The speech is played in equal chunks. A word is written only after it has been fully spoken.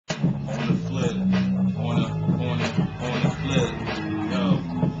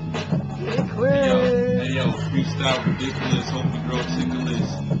Freestyle ridiculous, hope the girl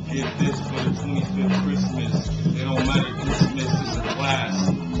ticklish. Get this for the 25th Christmas. It don't matter, Christmas is a class.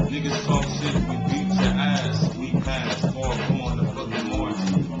 Niggas talk shit, we beat your ass. We pass, far gone the fucking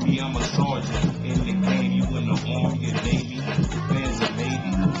march. Me, I'm a sergeant. In the game, you in the army and navy. Fans a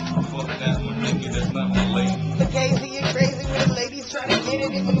navy. Fuck that, my nigga, that's not my lady. The crazy and crazy when the ladies try to get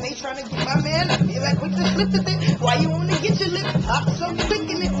it in when they trying to get my man. I feel like quick to slip the thing. Why you wanna get your lip pop so quick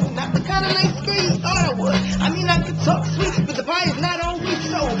and it's not the kind of nice girl you thought I was. I mean, I could talk sweet, but the pie is not always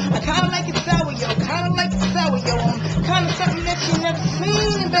so. I kinda like it sour, yo. Kinda like it sour, yo. I'm kinda something that you never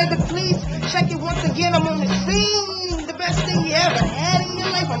seen. Baby, please check it once again. I'm on the scene. The best thing you ever had in your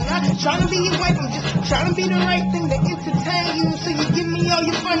life. I'm not trying to be your wife. I'm just trying to be the right thing to entertain you. So you give me all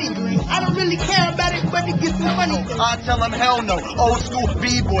your funny green. I don't really care about it, but it gets me funny things. I tell them hell no. Old school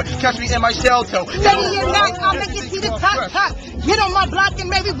B-boy. Catch me in my shell toe. Ready or not, I'll make it to the top. Get on my block and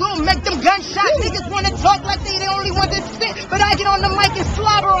maybe we'll make them gunshots. Niggas wanna talk like they the only ones that spit, but I get on the mic and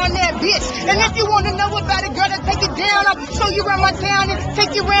slobber on that bitch. And if you wanna know about it, girl, then take it down. I'll show you around my town and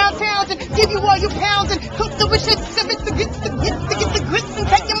take you around towns and give you all your pounds and cook the wishes to get the grits and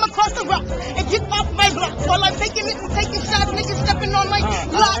take them across the rock and get off my block while I'm making it and taking shots. Niggas stepping on my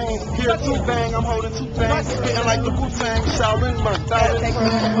block. I ain't here too bang, I'm holding two bangs, spitting like the Wu-Tang, Shaolin monk.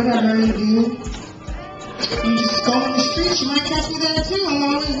 Whatever you do. You just go in the streets, you might catch me there too. I'm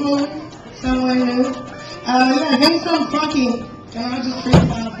always moving somewhere new. Yeah, give me some funky, and I'll just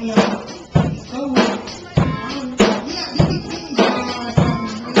freestyle for y'all. So yeah, give me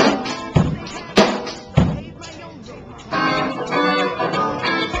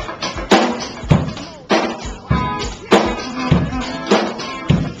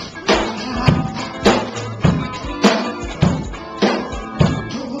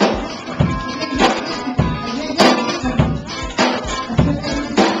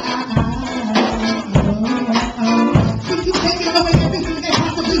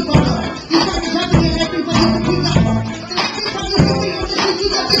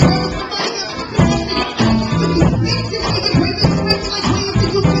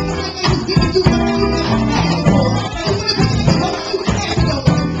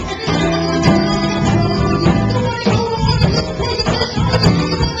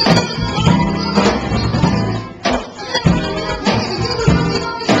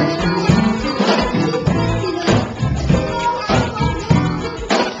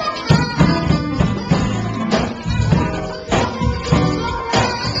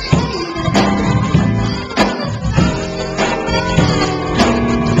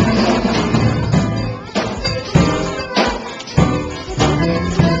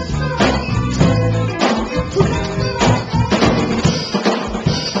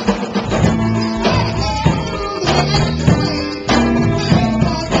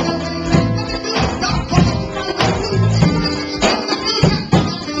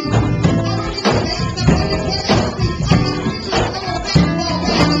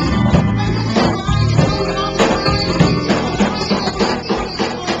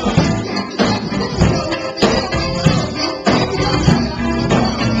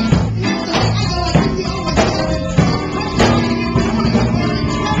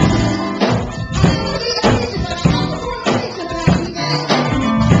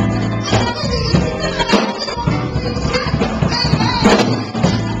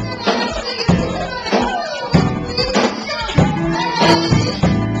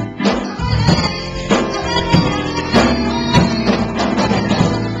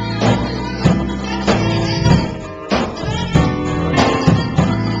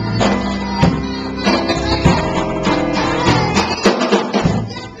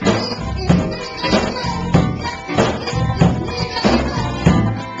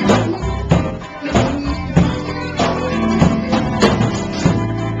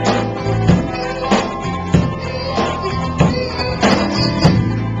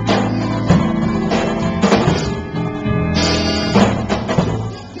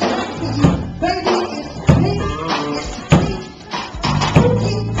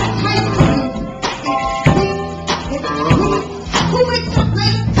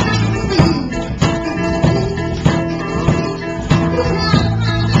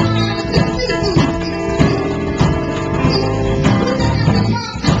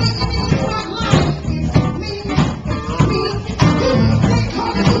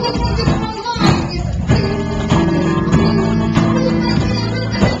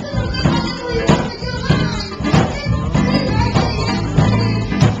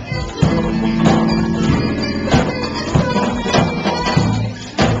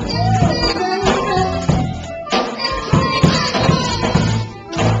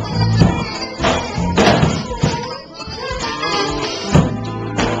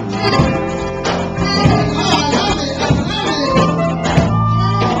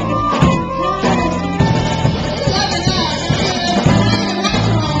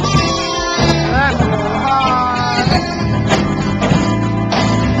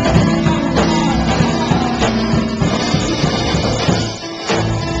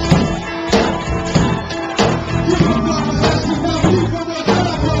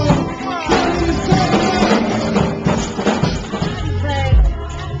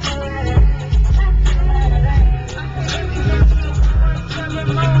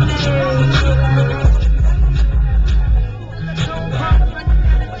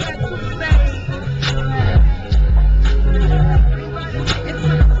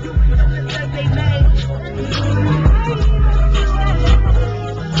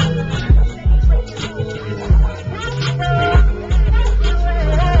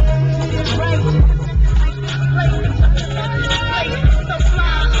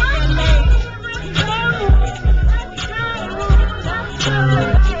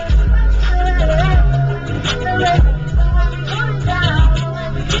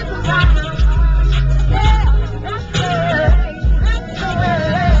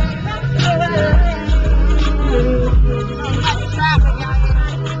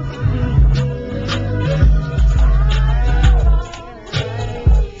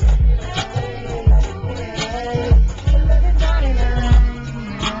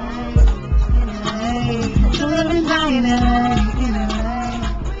In LA.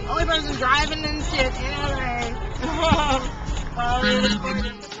 Only person driving and shit in LA.